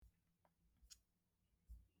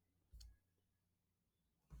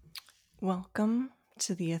Welcome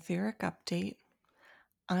to the Etheric Update.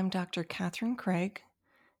 I'm Dr. Catherine Craig,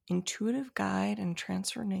 intuitive guide and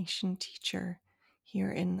transformation teacher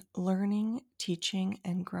here in learning, teaching,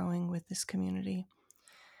 and growing with this community.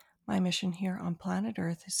 My mission here on planet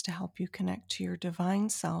Earth is to help you connect to your divine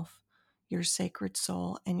self, your sacred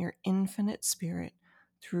soul, and your infinite spirit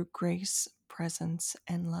through grace, presence,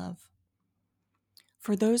 and love.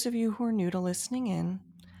 For those of you who are new to listening in,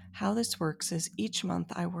 how this works is each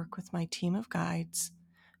month I work with my team of guides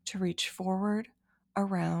to reach forward,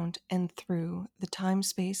 around, and through the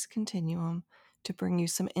time-space continuum to bring you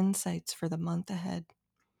some insights for the month ahead.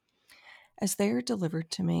 As they are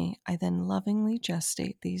delivered to me, I then lovingly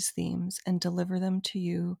gestate these themes and deliver them to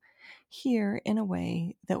you here in a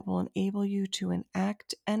way that will enable you to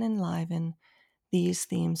enact and enliven these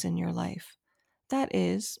themes in your life. That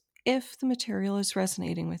is, if the material is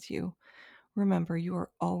resonating with you. Remember, you are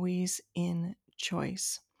always in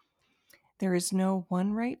choice. There is no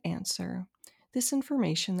one right answer. This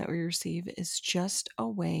information that we receive is just a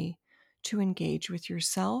way to engage with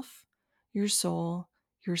yourself, your soul,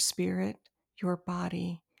 your spirit, your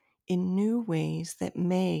body in new ways that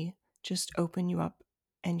may just open you up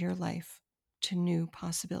and your life to new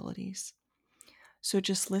possibilities. So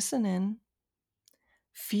just listen in,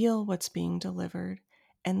 feel what's being delivered,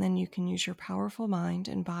 and then you can use your powerful mind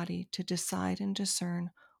and body to decide and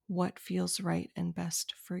discern what feels right and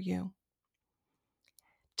best for you.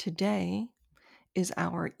 Today is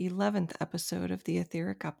our 11th episode of the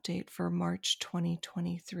Etheric Update for March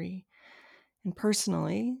 2023. And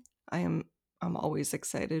personally, I'm always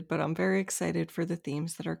excited, but I'm very excited for the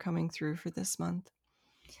themes that are coming through for this month.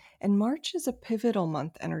 And March is a pivotal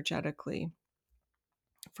month energetically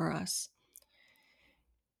for us.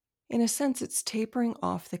 In a sense, it's tapering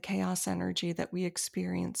off the chaos energy that we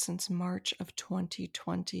experienced since March of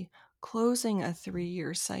 2020, closing a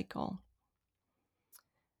 3-year cycle.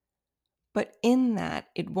 But in that,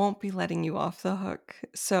 it won't be letting you off the hook.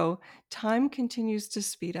 So time continues to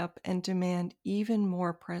speed up and demand even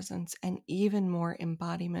more presence and even more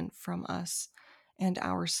embodiment from us and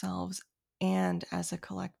ourselves and as a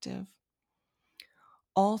collective.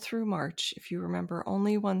 All through March, if you remember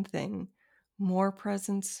only one thing, more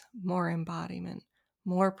presence, more embodiment,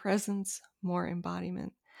 more presence, more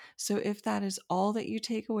embodiment. So if that is all that you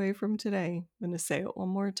take away from today, I'm going to say it one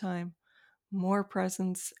more time, more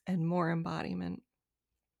presence and more embodiment.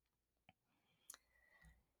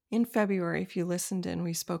 In February, if you listened in,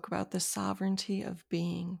 we spoke about the sovereignty of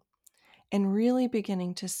being and really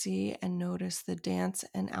beginning to see and notice the dance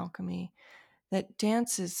and alchemy that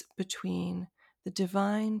dances between the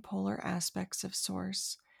divine polar aspects of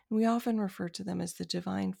Source. And we often refer to them as the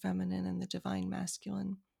divine feminine and the divine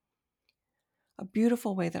masculine. A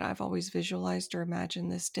beautiful way that I've always visualized or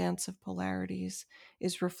imagined this dance of polarities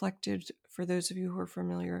is reflected, for those of you who are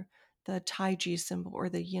familiar, the Taiji symbol or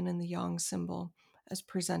the yin and the yang symbol as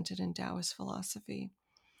presented in Taoist philosophy.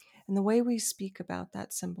 And the way we speak about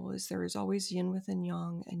that symbol is there is always yin within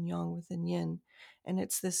yang and yang within yin. And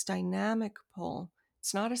it's this dynamic pull.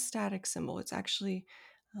 It's not a static symbol. It's actually,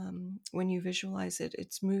 when you visualize it,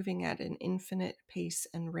 it's moving at an infinite pace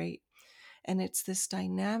and rate. And it's this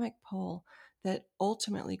dynamic pull that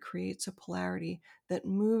ultimately creates a polarity that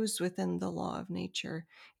moves within the law of nature.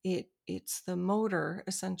 It's the motor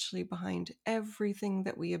essentially behind everything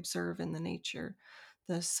that we observe in the nature.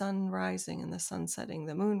 The sun rising and the sun setting,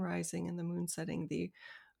 the moon rising and the moon setting,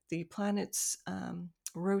 the planets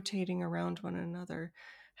rotating around one another,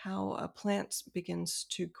 how a plant begins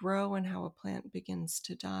to grow and how a plant begins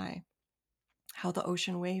to die, how the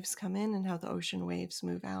ocean waves come in and how the ocean waves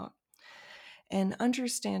move out. And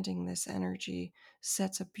understanding this energy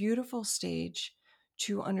sets a beautiful stage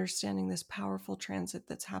to understanding this powerful transit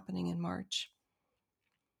that's happening in March.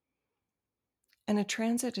 And a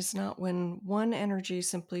transit is not when one energy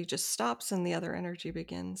simply just stops and the other energy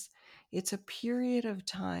begins. It's a period of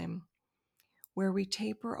time where we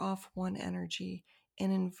taper off one energy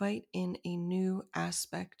and invite in a new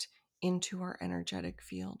aspect into our energetic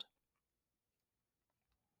field.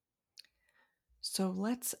 So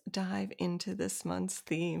let's dive into this month's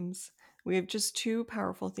themes. We have just 2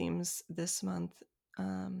 powerful themes this month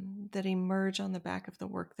that emerge on the back of the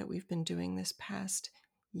work that we've been doing this past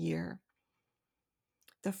year.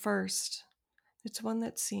 The first, it's one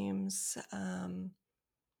that seems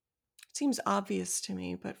obvious to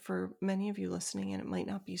me, but for many of you listening in, it might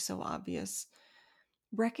not be so obvious.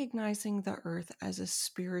 Recognizing the earth as a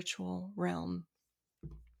spiritual realm.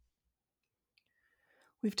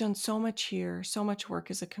 We've done so much here, so much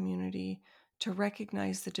work as a community to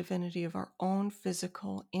recognize the divinity of our own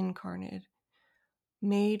physical incarnate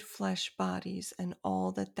made flesh bodies and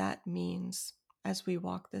all that that means as we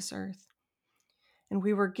walk this earth. And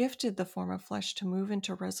we were gifted the form of flesh to move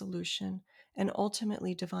into resolution and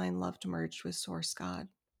ultimately divine love merged with Source God.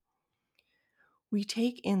 We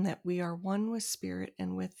take in that we are one with Spirit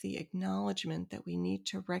and with the acknowledgement that we need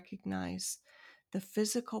to recognize the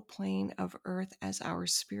physical plane of earth as our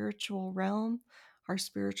spiritual realm, our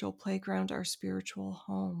spiritual playground, our spiritual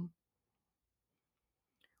home.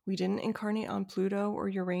 We didn't incarnate on Pluto or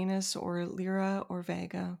Uranus or Lyra or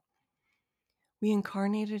Vega. We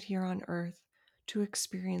incarnated here on earth to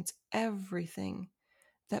experience everything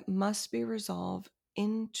that must be resolved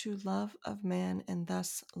into love of man and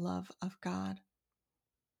thus love of God.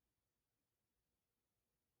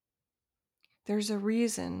 There's a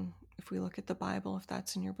reason, if we look at the Bible, if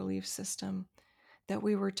that's in your belief system, that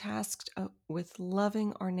we were tasked with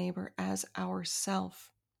loving our neighbor as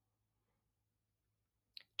ourself,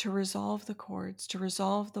 to resolve the cords, to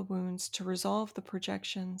resolve the wounds, to resolve the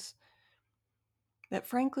projections. That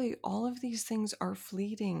frankly, all of these things are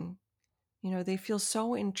fleeting. They feel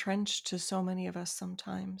so entrenched to so many of us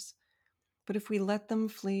sometimes. But if we let them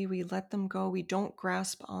flee, we let them go, we don't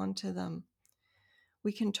grasp onto them,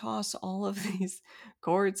 we can toss all of these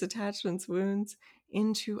cords, attachments, wounds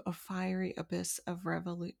into a fiery abyss of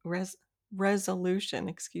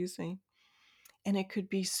resolution, And it could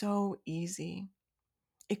be so easy.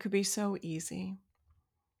 It could be so easy.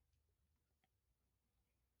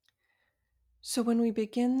 So when we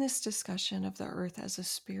begin this discussion of the earth as a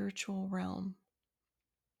spiritual realm,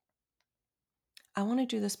 I want to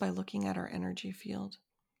do this by looking at our energy field.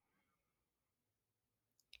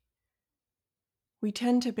 We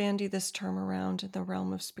tend to bandy this term around in the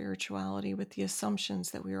realm of spirituality with the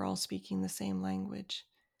assumptions that we are all speaking the same language.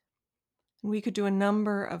 And we could do a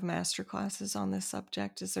number of masterclasses on this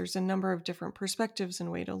subject, as there's a number of different perspectives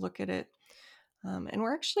and way to look at it. And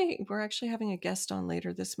we're actually having a guest on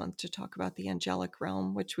later this month to talk about the angelic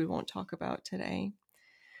realm, which we won't talk about today.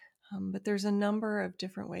 But there's a number of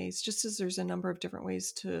different ways, just as there's a number of different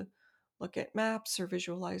ways to look at maps or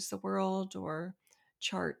visualize the world or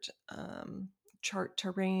chart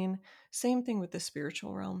terrain. Same thing with the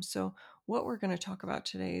spiritual realm. So what we're going to talk about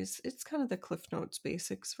today is it's kind of the Cliff Notes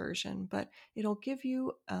basics version, but it'll give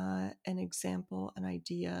you an example, an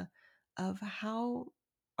idea of how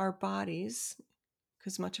our bodies,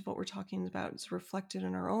 because much of what we're talking about is reflected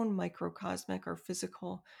in our own microcosmic or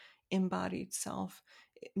physical embodied self.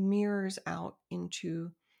 It mirrors out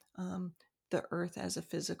into the earth as a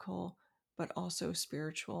physical but also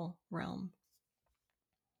spiritual realm.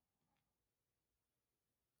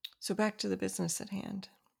 So back to the business at hand.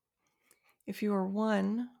 If you are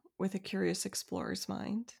one with a curious explorer's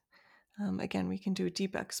mind, again, we can do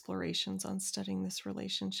deep explorations on studying this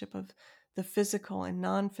relationship of the physical and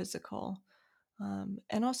non-physical,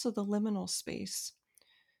 and also the liminal space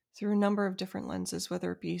through a number of different lenses,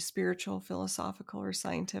 whether it be spiritual, philosophical, or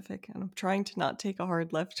scientific. And I'm trying to not take a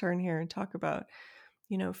hard left turn here and talk about,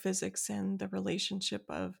 physics and the relationship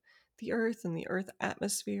of the earth and the earth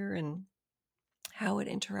atmosphere and how it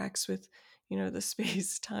interacts with, the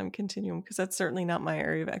space-time continuum, because that's certainly not my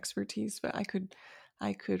area of expertise, but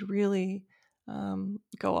I could really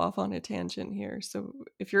go off on a tangent here. So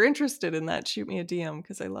if you're interested in that, shoot me a DM,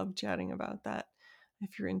 because I love chatting about that.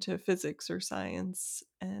 If you're into physics or science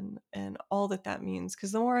and all that means,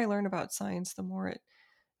 because the more I learn about science, the more it,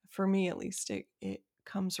 for me at least, it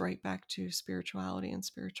comes right back to spirituality and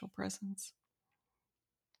spiritual presence.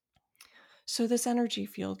 So this energy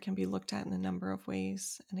field can be looked at in a number of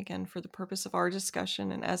ways. And again, for the purpose of our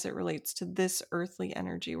discussion and as it relates to this earthly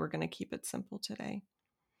energy, we're going to keep it simple today.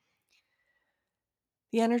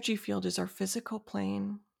 The energy field is our physical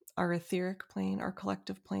plane, our etheric plane, our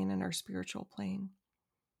collective plane, and our spiritual plane.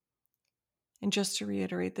 And just to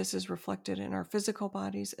reiterate, this is reflected in our physical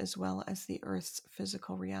bodies as well as the Earth's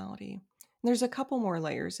physical reality. And there's a couple more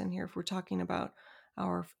layers in here if we're talking about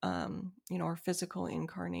our, our physical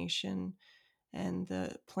incarnation and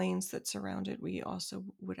the planes that surround it. We also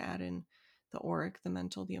would add in the auric, the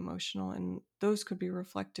mental, the emotional, and those could be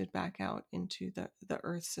reflected back out into the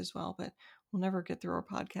Earths as well. But we'll never get through our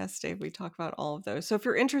podcast today if we talk about all of those. So if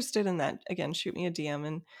you're interested in that, again, shoot me a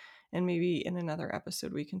DM, and maybe in another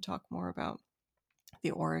episode we can talk more about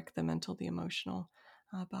the auric, the mental, the emotional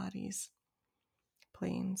bodies,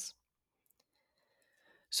 planes.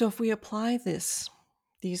 So if we apply these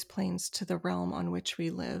planes to the realm on which we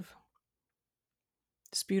live,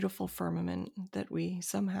 this beautiful firmament that we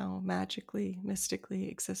somehow magically, mystically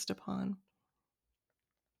exist upon,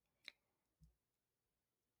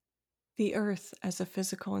 the earth as a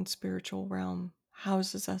physical and spiritual realm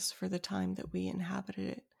houses us for the time that we inhabited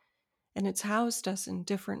it And it's housed us in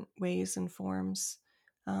different ways and forms,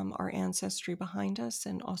 our ancestry behind us,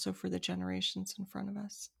 and also for the generations in front of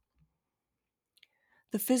us.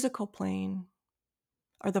 The physical plane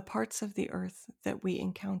are the parts of the earth that we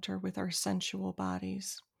encounter with our sensual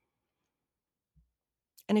bodies.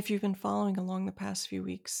 And if you've been following along the past few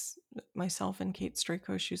weeks, myself and Kate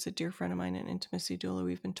Straykosh, who's a dear friend of mine and intimacy doula,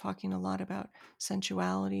 we've been talking a lot about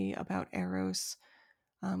sensuality, about eros,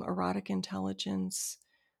 erotic intelligence.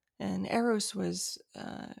 And eros was,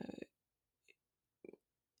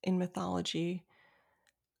 in mythology,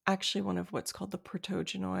 actually one of what's called the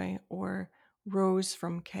protogenoi, or rose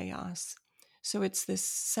from chaos. So it's this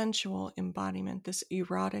sensual embodiment, this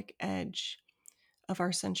erotic edge of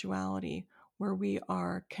our sensuality, where we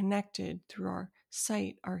are connected through our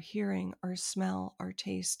sight, our hearing, our smell, our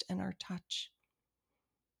taste, and our touch.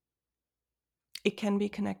 It can be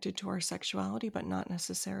connected to our sexuality, but not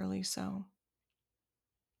necessarily so.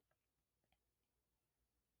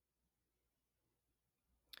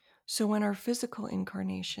 So when our physical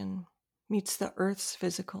incarnation meets the earth's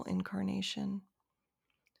physical incarnation,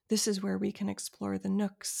 this is where we can explore the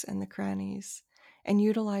nooks and the crannies and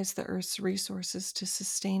utilize the earth's resources to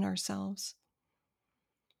sustain ourselves.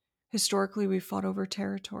 Historically, we've fought over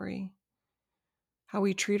territory. How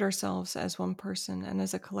we treat ourselves as one person and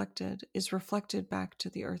as a collective is reflected back to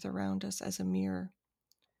the earth around us as a mirror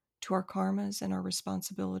to our karmas and our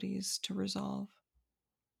responsibilities to resolve.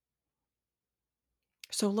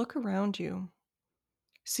 So look around you.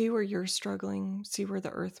 See where you're struggling. See where the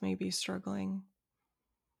earth may be struggling.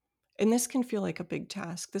 And this can feel like a big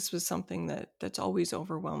task. This was something that's always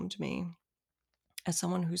overwhelmed me as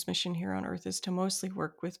someone whose mission here on earth is to mostly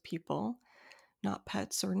work with people, not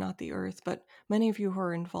pets or not the earth. But many of you who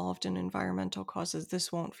are involved in environmental causes,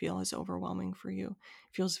 this won't feel as overwhelming for you.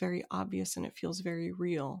 It feels very obvious and it feels very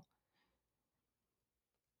real.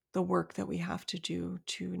 The work that we have to do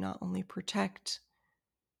to not only protect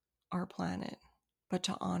our planet, but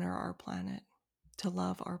to honor our planet, to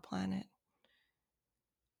love our planet,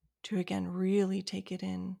 to again really take it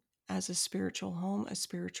in as a spiritual home, a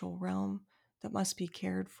spiritual realm that must be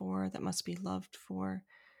cared for, that must be loved for,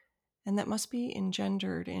 and that must be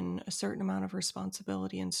engendered in a certain amount of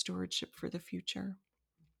responsibility and stewardship for the future.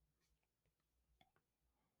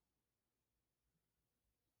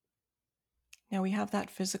 Now we have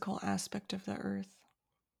that physical aspect of the earth,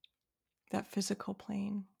 that physical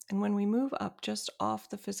plane. And when we move up just off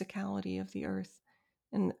the physicality of the earth,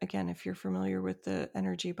 and again, if you're familiar with the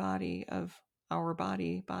energy body of our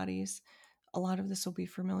bodies, a lot of this will be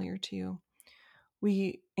familiar to you.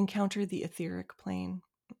 We encounter the etheric plane.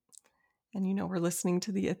 And we're listening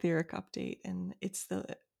to the etheric update, and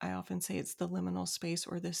I often say it's the liminal space,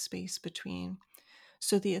 or the space between.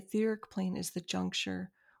 So the etheric plane is the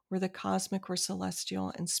juncture where the cosmic or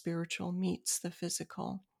celestial and spiritual meets the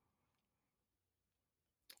physical.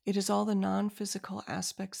 It is all the non-physical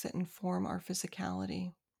aspects that inform our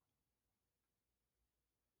physicality.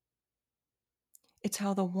 It's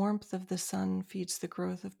how the warmth of the sun feeds the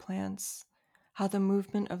growth of plants, how the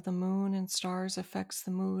movement of the moon and stars affects the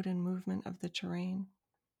mood and movement of the terrain,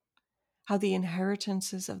 how the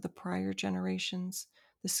inheritances of the prior generations,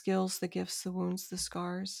 the skills, the gifts, the wounds, the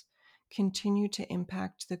scars, continue to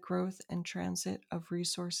impact the growth and transit of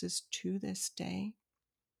resources to this day.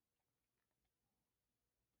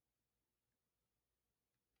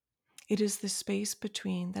 It is the space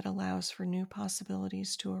between that allows for new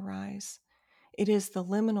possibilities to arise. It is the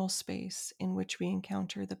liminal space in which we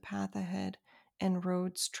encounter the path ahead and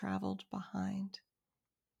roads traveled behind.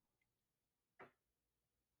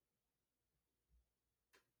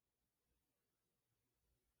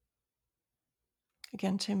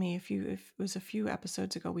 Again, to me, if it was a few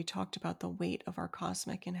episodes ago, we talked about the weight of our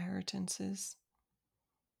cosmic inheritances.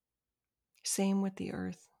 Same with the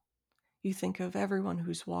earth. You think of everyone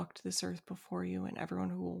who's walked this earth before you and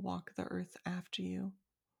everyone who will walk the earth after you.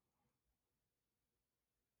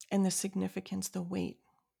 And the significance, the weight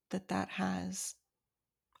that has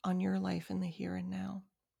on your life in the here and now.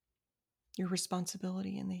 Your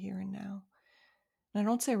responsibility in the here and now. And I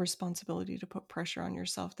don't say responsibility to put pressure on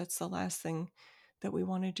yourself. That's the last thing that we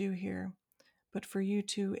want to do here. But for you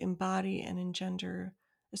to embody and engender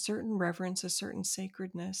a certain reverence, a certain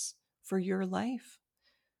sacredness for your life.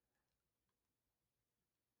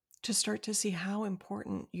 To start to see how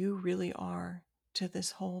important you really are to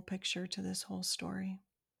this whole picture, to this whole story.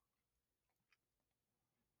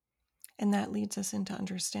 And that leads us into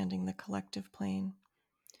understanding the collective plane.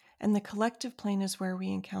 And the collective plane is where we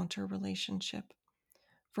encounter relationship.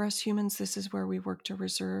 For us humans, this is where we work to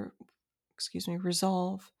resolve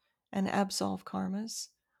and absolve karmas,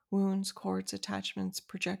 wounds, cords, attachments,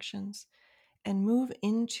 projections, and move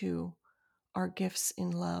into our gifts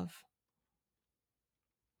in love.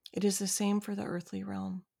 It is the same for the earthly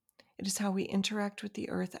realm. It is how we interact with the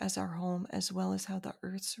earth as our home, as well as how the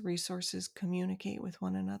earth's resources communicate with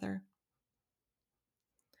one another.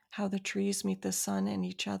 How the trees meet the sun and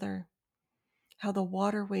each other. How the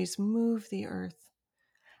waterways move the earth.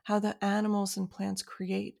 How the animals and plants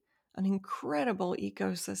create an incredible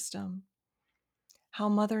ecosystem. How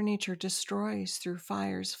Mother Nature destroys through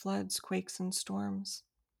fires, floods, quakes, and storms.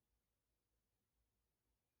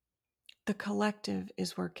 The collective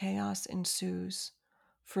is where chaos ensues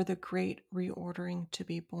for the great reordering to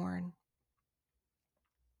be born.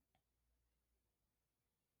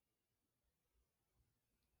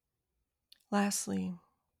 Lastly,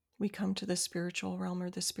 we come to the spiritual realm, or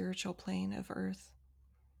the spiritual plane of earth.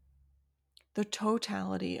 The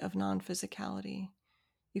totality of non-physicality.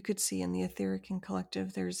 You could see in the etheric and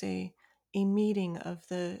collective, there's a meeting of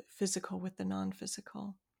the physical with the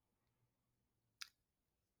non-physical.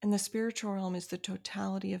 And the spiritual realm is the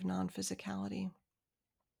totality of non-physicality.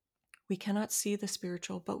 We cannot see the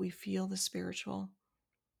spiritual, but we feel the spiritual.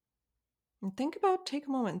 And take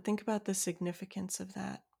a moment and think about the significance of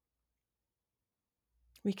that.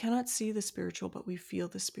 We cannot see the spiritual, but we feel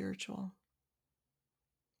the spiritual.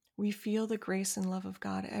 We feel the grace and love of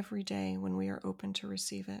God every day when we are open to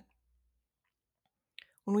receive it.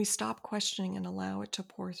 When we stop questioning and allow it to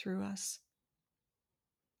pour through us.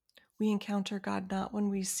 We encounter God not when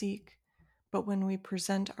we seek, but when we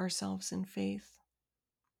present ourselves in faith.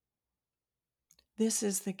 This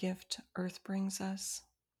is the gift earth brings us.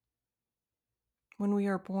 When we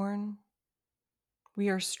are born, we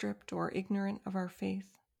are stripped or ignorant of our faith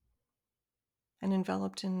and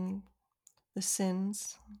enveloped in the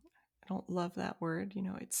sins. I don't love that word.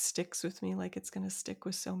 It sticks with me like it's going to stick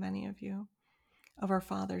with so many of you, of our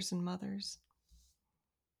fathers and mothers.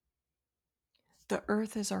 The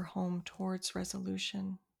earth is our home towards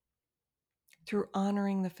resolution through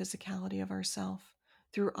honoring the physicality of ourself,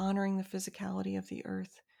 through honoring the physicality of the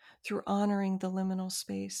earth, through honoring the liminal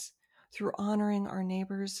space, through honoring our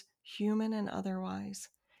neighbors, human and otherwise,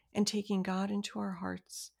 and taking God into our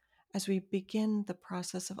hearts as we begin the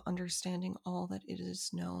process of understanding all that it is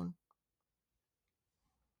known.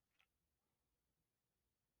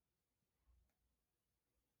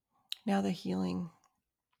 Now the healing.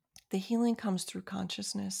 The healing comes through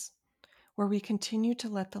consciousness, where we continue to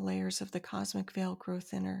let the layers of the cosmic veil grow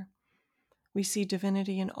thinner. We see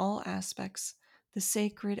divinity in all aspects, the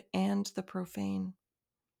sacred and the profane.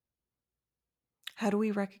 How do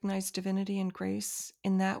we recognize divinity and grace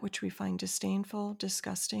in that which we find disdainful,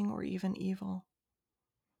 disgusting, or even evil?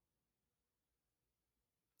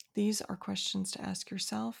 These are questions to ask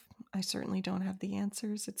yourself. I certainly don't have the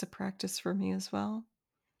answers. It's a practice for me as well.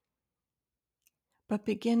 But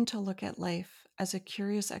begin to look at life as a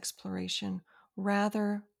curious exploration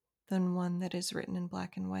rather than one that is written in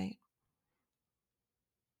black and white.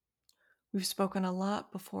 We've spoken a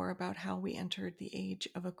lot before about how we entered the age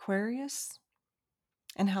of Aquarius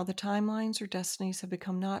and how the timelines or destinies have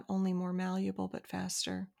become not only more malleable but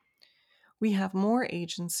faster. We have more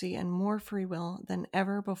agency and more free will than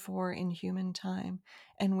ever before in human time,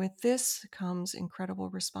 and with this comes incredible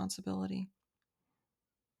responsibility.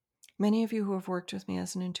 Many of you who have worked with me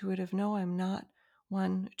as an intuitive know I'm not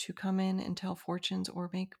one to come in and tell fortunes or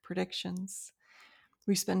make predictions.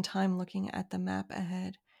 We spend time looking at the map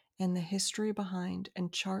ahead and the history behind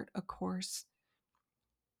and chart a course,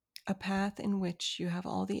 a path in which you have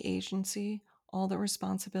all the agency, all the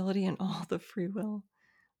responsibility, and all the free will.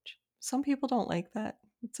 Some people don't like that.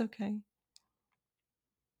 It's okay.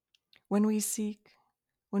 When we seek,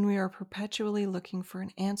 when we are perpetually looking for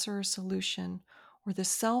an answer or solution, or the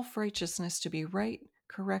self-righteousness to be right,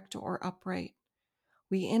 correct, or upright,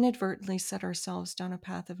 we inadvertently set ourselves down a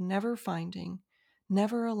path of never finding,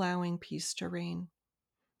 never allowing peace to reign.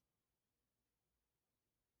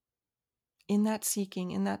 In that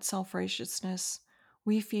seeking, in that self-righteousness,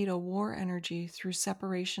 we feed a war energy through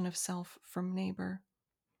separation of self from neighbor.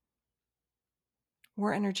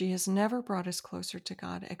 War energy has never brought us closer to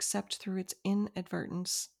God except through its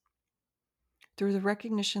inadvertence, through the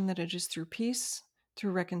recognition that it is through peace,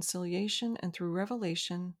 through reconciliation, and through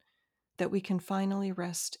revelation that we can finally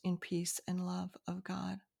rest in peace and love of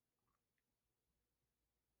God.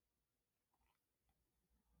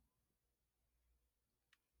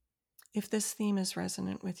 If this theme is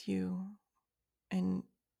resonant with you and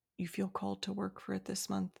you feel called to work for it this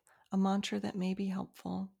month, a mantra that may be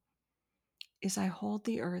helpful is I hold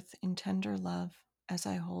the earth in tender love as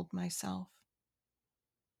I hold myself.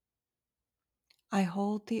 I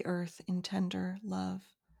hold the earth in tender love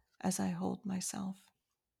as I hold myself.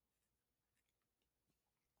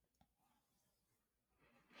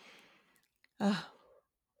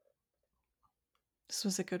 This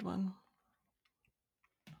was a good one.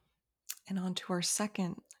 And on to our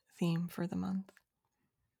second theme for the month.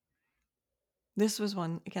 This was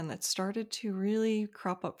one, again, that started to really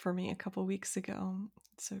crop up for me a couple weeks ago.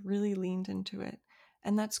 So really leaned into it.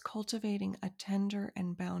 And that's cultivating a tender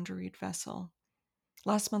and boundaried vessel.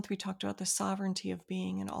 Last month, we talked about the sovereignty of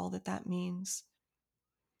being and all that that means.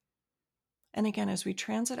 And again, as we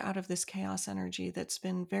transit out of this chaos energy that's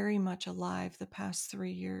been very much alive the past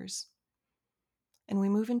 3 years, and we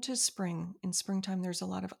move into spring, in springtime, there's a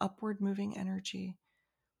lot of upward moving energy.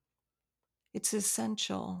 It's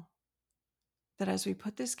essential that as we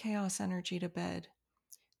put this chaos energy to bed,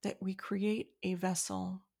 that we create a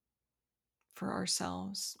vessel for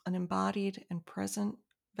ourselves, an embodied and present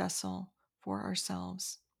vessel for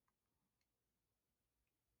ourselves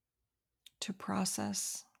to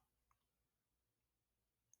process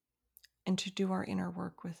and to do our inner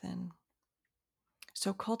work within.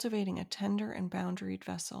 So cultivating a tender and boundaried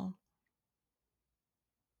vessel.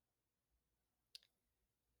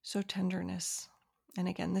 So tenderness. And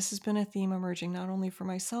again, this has been a theme emerging not only for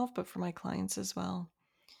myself, but for my clients as well.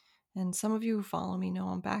 And some of you who follow me know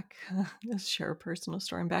I'm back, I'll share a personal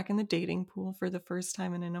story. I'm back in the dating pool for the first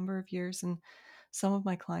time in a number of years. And some of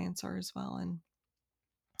my clients are as well. And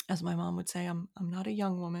as my mom would say, I'm not a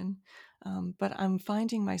young woman, but I'm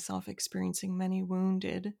finding myself experiencing many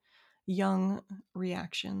wounded young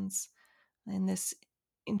reactions in this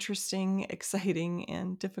interesting, exciting,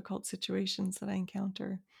 and difficult situations that I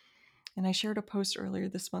encounter. And I shared a post earlier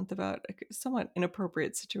this month about a somewhat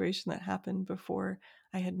inappropriate situation that happened before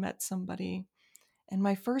I had met somebody. And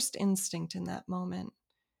my first instinct in that moment,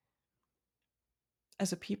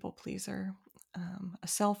 as a people pleaser, a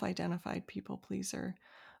self-identified people pleaser,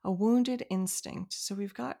 a wounded instinct. So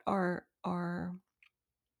we've got our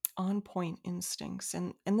on-point instincts,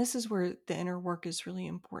 and this is where the inner work is really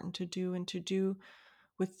important to do, and to do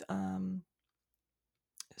with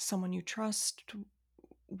someone you trust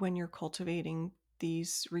when you're cultivating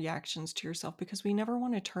these reactions to yourself, because we never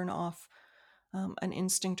want to turn off an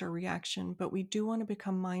instinct or reaction, but we do want to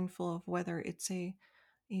become mindful of whether it's a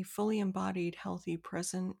fully embodied, healthy,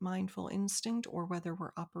 present, mindful instinct, or whether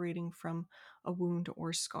we're operating from a wound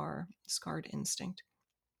or scarred instinct.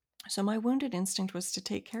 So my wounded instinct was to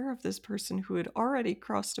take care of this person who had already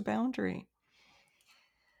crossed a boundary.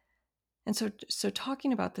 And so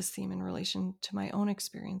talking about this theme in relation to my own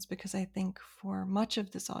experience, because I think for much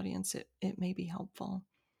of this audience, it may be helpful.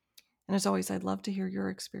 And as always, I'd love to hear your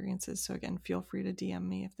experiences. So again, feel free to DM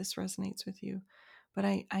me if this resonates with you. But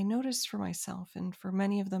I noticed for myself, and for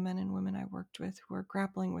many of the men and women I worked with who are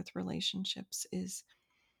grappling with relationships, is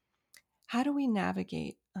how do we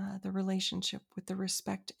navigate the relationship with the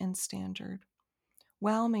respect and standard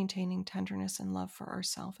while maintaining tenderness and love for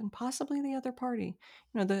ourselves and possibly the other party?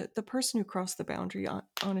 You know, the person who crossed the boundary,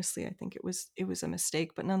 honestly, I think it was a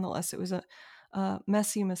mistake, but nonetheless, it was a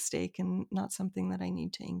messy mistake and not something that I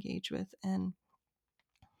need to engage with. And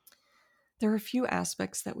there are a few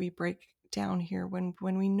aspects that we break down here when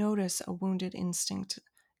we notice a wounded instinct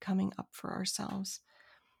coming up for ourselves.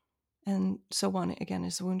 And so one, again,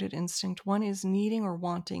 is wounded instinct. One is needing or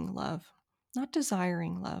wanting love, not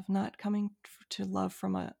desiring love, not coming to love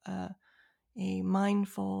from a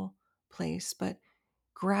mindful place, but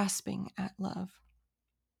grasping at love.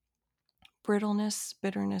 Brittleness,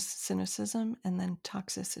 bitterness, cynicism, and then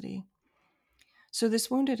toxicity. So this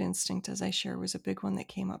wounded instinct, as I share, was a big one that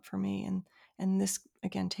came up for me, and this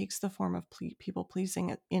again takes the form of people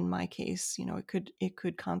pleasing. In my case, you know, it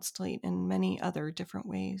could constellate in many other different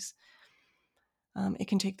ways. It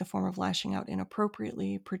can take the form of lashing out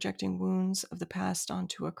inappropriately, projecting wounds of the past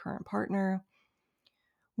onto a current partner.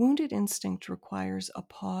 Wounded instinct requires a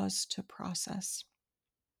pause to process.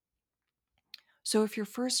 So if your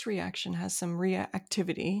first reaction has some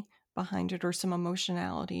reactivity behind it or some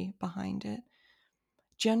emotionality behind it,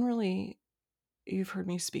 generally, you've heard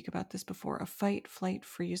me speak about this before, a fight, flight,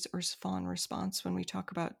 freeze, or fawn response when we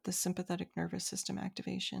talk about the sympathetic nervous system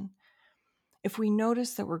activation. If we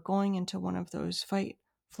notice that we're going into one of those fight,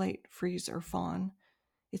 flight, freeze, or fawn,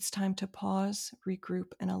 it's time to pause,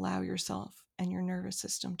 regroup, and allow yourself and your nervous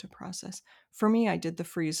system to process. For me, I did the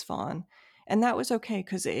freeze fawn, and that was okay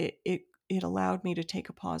because it allowed me to take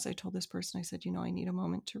a pause. I told this person, I said, I need a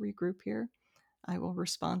moment to regroup here. I will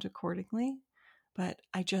respond accordingly, but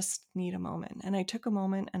I just need a moment. And I took a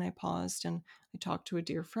moment and I paused and I talked to a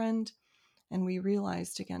dear friend, and we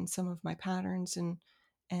realized again some of my patterns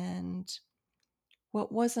and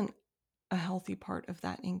what wasn't a healthy part of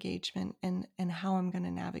that engagement, and how I'm going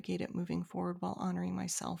to navigate it moving forward while honoring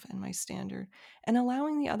myself and my standard and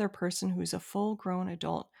allowing the other person who's a full grown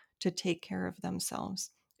adult to take care of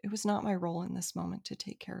themselves. It was not my role in this moment to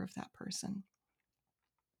take care of that person.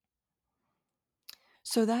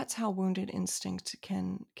 So that's how wounded instinct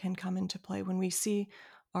can come into play when we see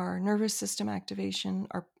our nervous system activation,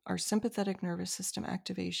 our sympathetic nervous system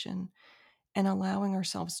activation, and allowing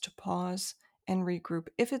ourselves to pause and regroup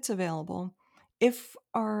if it's available. If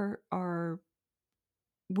our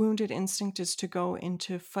wounded instinct is to go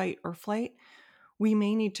into fight or flight, we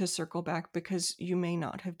may need to circle back because you may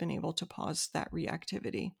not have been able to pause that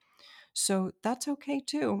reactivity. So that's okay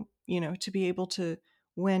too, to be able to,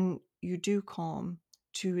 when you do calm,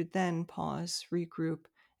 to then pause, regroup,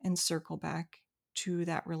 and circle back to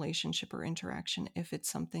that relationship or interaction if it's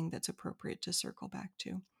something that's appropriate to circle back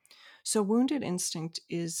to. So wounded instinct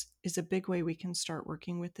is a big way we can start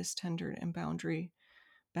working with this tender and boundaried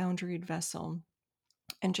vessel,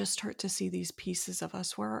 and just start to see these pieces of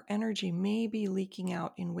us where our energy may be leaking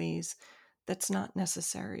out in ways that's not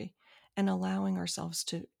necessary, and allowing ourselves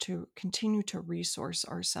to continue to resource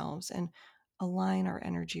ourselves and align our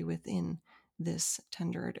energy within this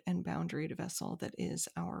tendered and boundaried vessel that is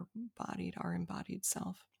our embodied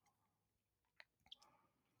self.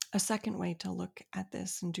 A second way to look at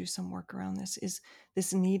this and do some work around this is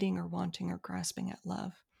this needing or wanting or grasping at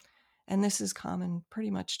love. And this is common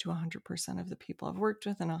pretty much to 100% of the people I've worked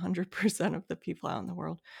with and 100% of the people out in the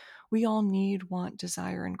world. We all need, want,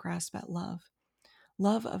 desire, and grasp at love.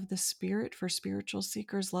 Love of the spirit for spiritual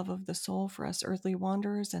seekers, love of the soul for us earthly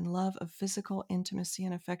wanderers, and love of physical intimacy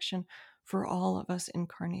and affection for all of us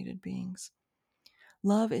incarnated beings.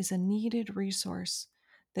 Love is a needed resource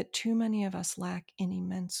that too many of us lack in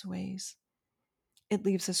immense ways. It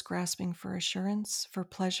leaves us grasping for assurance, for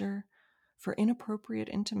pleasure, for inappropriate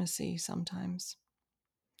intimacy sometimes.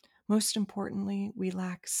 Most importantly, we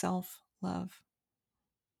lack self-love.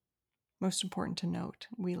 Most important to note,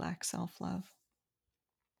 we lack self-love.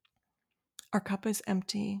 Our cup is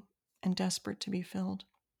empty and desperate to be filled.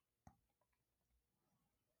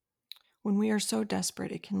 When we are so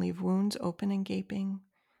desperate, it can leave wounds open and gaping,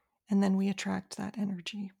 and then we attract that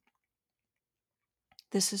energy.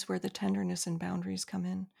 This is where the tenderness and boundaries come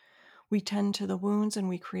in. We tend to the wounds and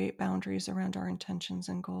we create boundaries around our intentions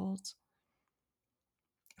and goals.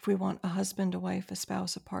 If we want a husband, a wife, a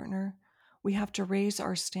spouse, a partner, we have to raise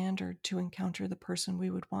our standard to encounter the person we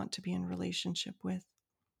would want to be in relationship with.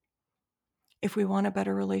 If we want a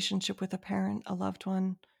better relationship with a parent, a loved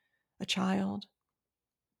one, a child,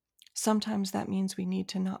 sometimes that means we need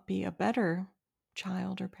to not be a better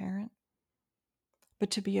child or parent,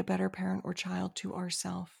 but to be a better parent or child to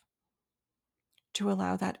ourselves, to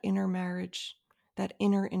allow that inner marriage, that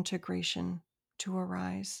inner integration to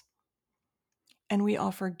arise. And we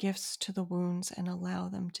offer gifts to the wounds and allow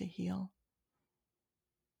them to heal.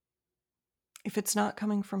 If it's not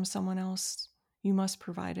coming from someone else, you must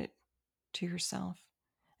provide it to yourself.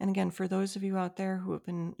 And again, for those of you out there who have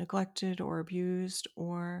been neglected or abused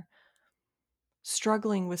or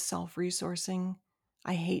struggling with self-resourcing,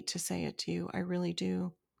 I hate to say it to you, I really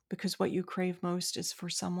do, because what you crave most is for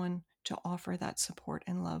someone to offer that support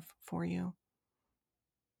and love for you.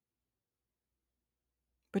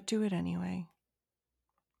 But do it anyway.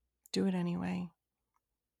 Do it anyway.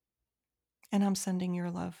 And I'm sending your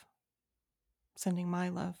love, sending my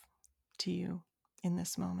love to you in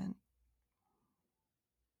this moment.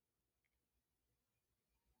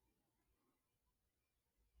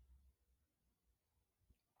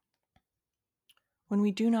 When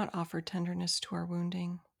we do not offer tenderness to our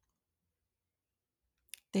wounding,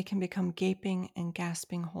 they can become gaping and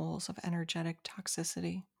gasping holes of energetic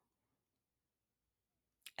toxicity.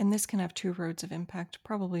 And this can have two roads of impact,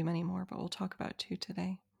 probably many more, but we'll talk about two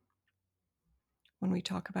today. When we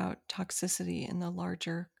talk about toxicity in the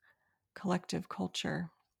larger collective culture,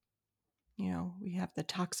 we have the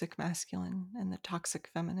toxic masculine and the toxic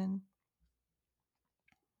feminine.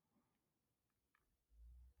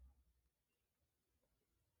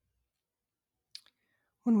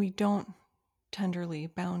 When we don't tenderly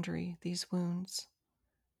boundary these wounds,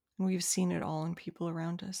 and we've seen it all in people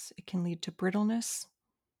around us, it can lead to brittleness,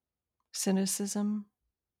 cynicism,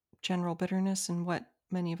 general bitterness, and what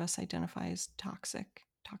many of us identify as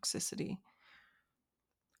toxicity.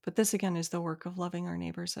 But this again is the work of loving our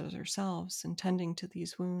neighbors as ourselves and tending to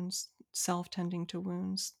these wounds, self-tending to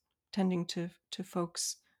wounds, tending to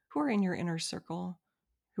folks who are in your inner circle,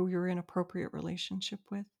 who you're in appropriate relationship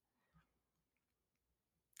with.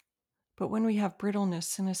 But when we have brittleness,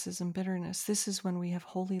 cynicism, bitterness, this is when we have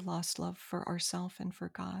wholly lost love for ourselves and for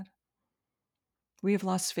God. We have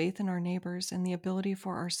lost faith in our neighbors and the ability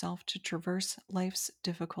for ourselves to traverse life's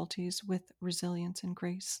difficulties with resilience and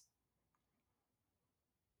grace.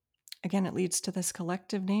 Again, it leads to this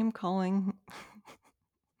collective name calling,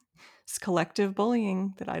 this collective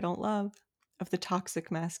bullying that I don't love, of the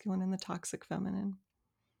toxic masculine and the toxic feminine.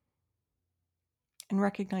 And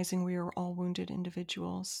recognizing we are all wounded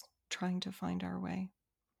individuals trying to find our way.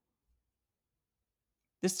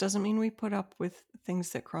 This doesn't mean we put up with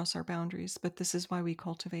things that cross our boundaries, but this is why we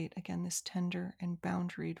cultivate, again, this tender and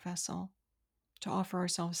boundaried vessel to offer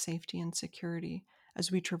ourselves safety and security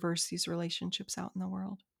as we traverse these relationships out in the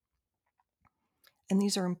world. And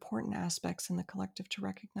these are important aspects in the collective to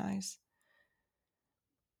recognize.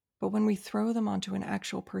 But when we throw them onto an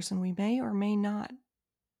actual person we may or may not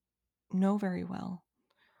know very well,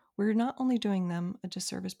 we're not only doing them a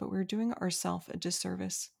disservice, but we're doing ourselves a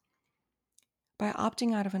disservice by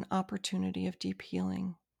opting out of an opportunity of deep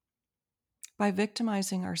healing, by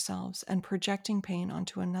victimizing ourselves and projecting pain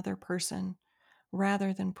onto another person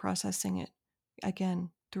rather than processing it, again,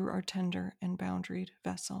 through our tender and boundaried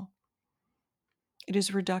vessel. It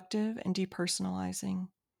is reductive and depersonalizing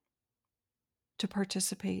to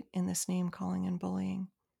participate in this name calling and bullying.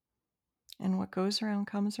 And what goes around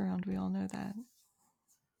comes around, we all know that.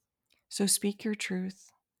 So speak your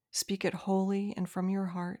truth, speak it wholly and from your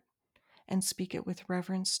heart, and speak it with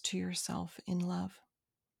reverence to yourself in love.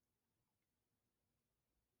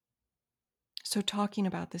 So talking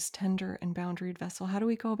about this tender and boundaried vessel, how do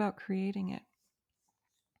we go about creating it?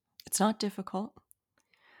 It's not difficult,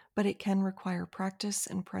 but it can require practice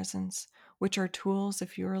and presence, which are tools.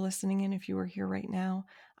 If you are listening in, if you are here right now,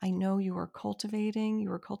 I know you are cultivating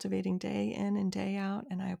day in and day out,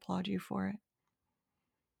 and I applaud you for it.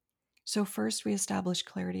 So first we establish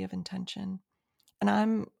clarity of intention.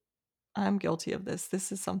 And I'm guilty of this.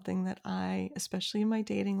 This is something that I, especially in my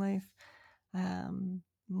dating life,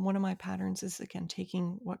 one of my patterns is, again,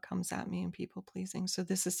 taking what comes at me and people pleasing. So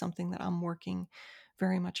this is something that I'm working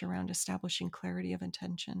very much around, establishing clarity of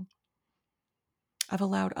intention. I've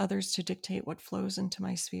allowed others to dictate what flows into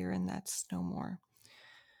my sphere, and that's no more.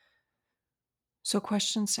 So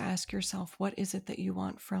questions to ask yourself: what is it that you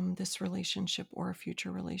want from this relationship or a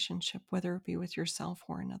future relationship, whether it be with yourself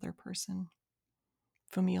or another person?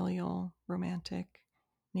 Familial, romantic,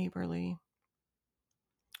 neighborly.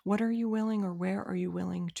 What are you willing, or where are you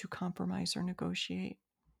willing to compromise or negotiate?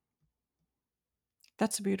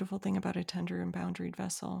 That's a beautiful thing about a tender and boundaried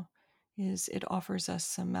vessel, is it offers us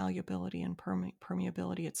some malleability and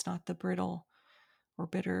permeability. It's not the brittle or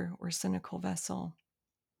bitter or cynical vessel.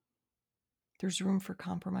 There's room for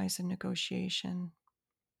compromise and negotiation,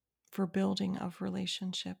 for building of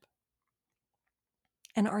relationship.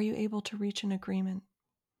 And are you able to reach an agreement?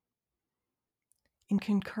 In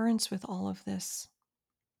concurrence with all of this,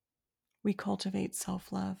 we cultivate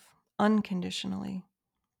self-love unconditionally.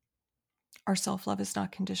 Our self-love is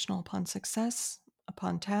not conditional upon success,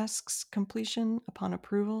 upon tasks completion, upon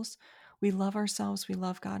approvals. We love ourselves, we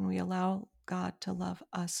love God, and we allow God to love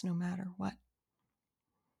us no matter what.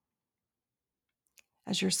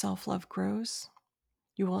 As your self-love grows,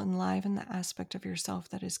 you will enliven the aspect of yourself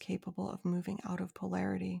that is capable of moving out of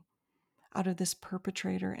polarity, out of this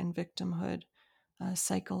perpetrator and victimhood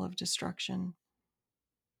cycle of destruction.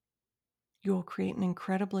 You will create an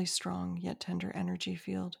incredibly strong yet tender energy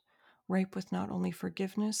field, ripe with not only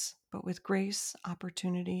forgiveness, but with grace,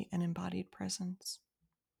 opportunity, and embodied presence.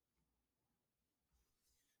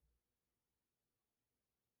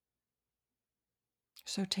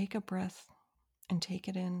 So take a breath and take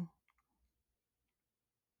it in.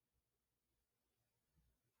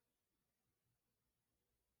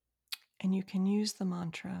 And you can use the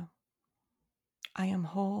mantra, I am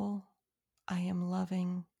whole, I am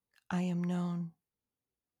loving, I am known.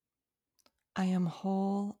 I am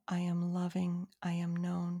whole, I am loving, I am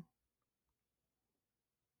known.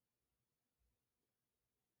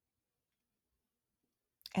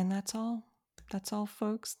 And that's all. That's all,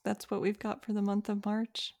 folks. That's what we've got for the month of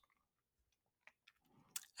March.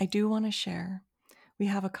 I do want to share, we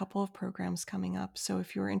have a couple of programs coming up. So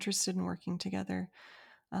if you're interested in working together,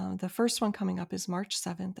 the first one coming up is March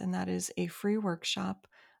 7th, and that is a free workshop,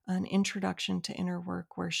 an introduction to inner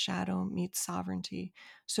work where shadow meets sovereignty.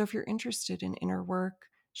 So if you're interested in inner work,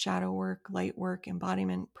 shadow work, light work,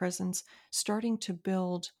 embodiment, presence, starting to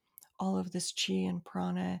build all of this chi and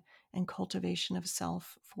prana and cultivation of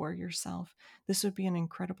self for yourself, this would be an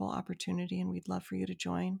incredible opportunity, and we'd love for you to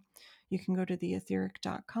join. You can go to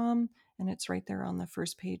theetheric.com, and it's right there on the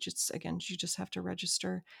first page. It's, again, you just have to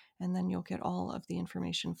register, and then you'll get all of the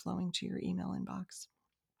information flowing to your email inbox.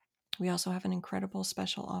 We also have an incredible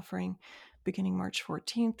special offering beginning March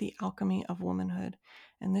 14th, The Alchemy of Womanhood.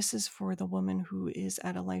 And this is for the woman who is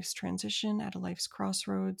at a life's transition, at a life's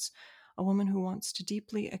crossroads, a woman who wants to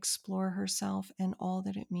deeply explore herself and all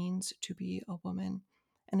that it means to be a woman.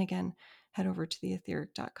 And again, head over to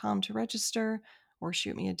theetheric.com to register or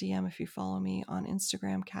shoot me a DM if you follow me on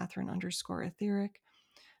Instagram, Catherine_etheric.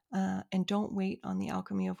 And don't wait on the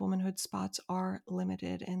Alchemy of Womanhood. Spots are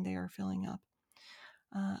limited and they are filling up.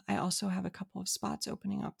 I also have a couple of spots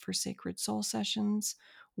opening up for Sacred Soul sessions,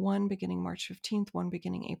 one beginning March 15th, one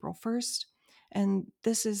beginning April 1st. And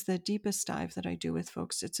this is the deepest dive that I do with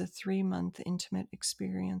folks. It's a 3-month intimate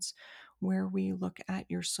experience where we look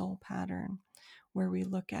at your soul pattern, where we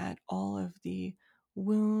look at all of the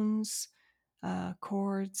wounds,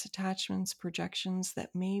 cords, attachments, projections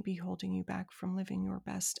that may be holding you back from living your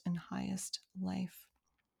best and highest life.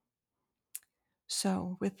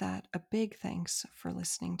 So, with that, a big thanks for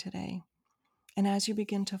listening today. And as you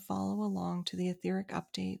begin to follow along to the etheric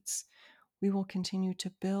updates, we will continue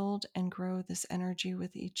to build and grow this energy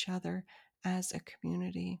with each other as a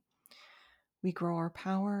community. We grow our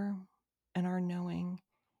power and our knowing,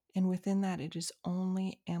 and within that, it is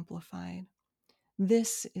only amplified.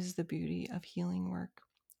 This is the beauty of healing work,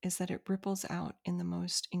 is that it ripples out in the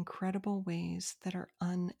most incredible ways that are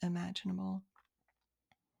unimaginable.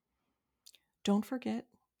 Don't forget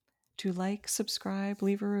to like, subscribe,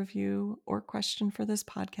 leave a review, or question for this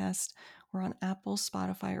podcast. We're on Apple,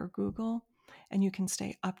 Spotify, or Google, and you can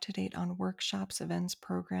stay up to date on workshops, events,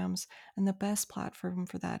 programs. And the best platform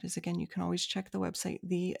for that is, again, you can always check the website,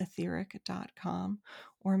 theetheric.com,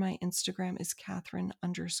 or my Instagram is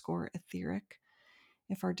Catherine_etheric.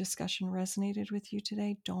 If our discussion resonated with you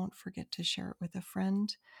today, don't forget to share it with a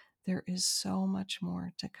friend. There is so much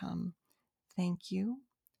more to come. Thank you,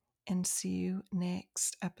 and see you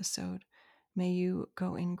next episode. May you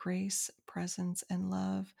go in grace, presence, and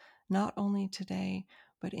love, not only today,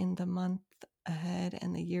 but in the month ahead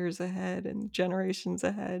and the years ahead and generations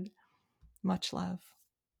ahead. Much love.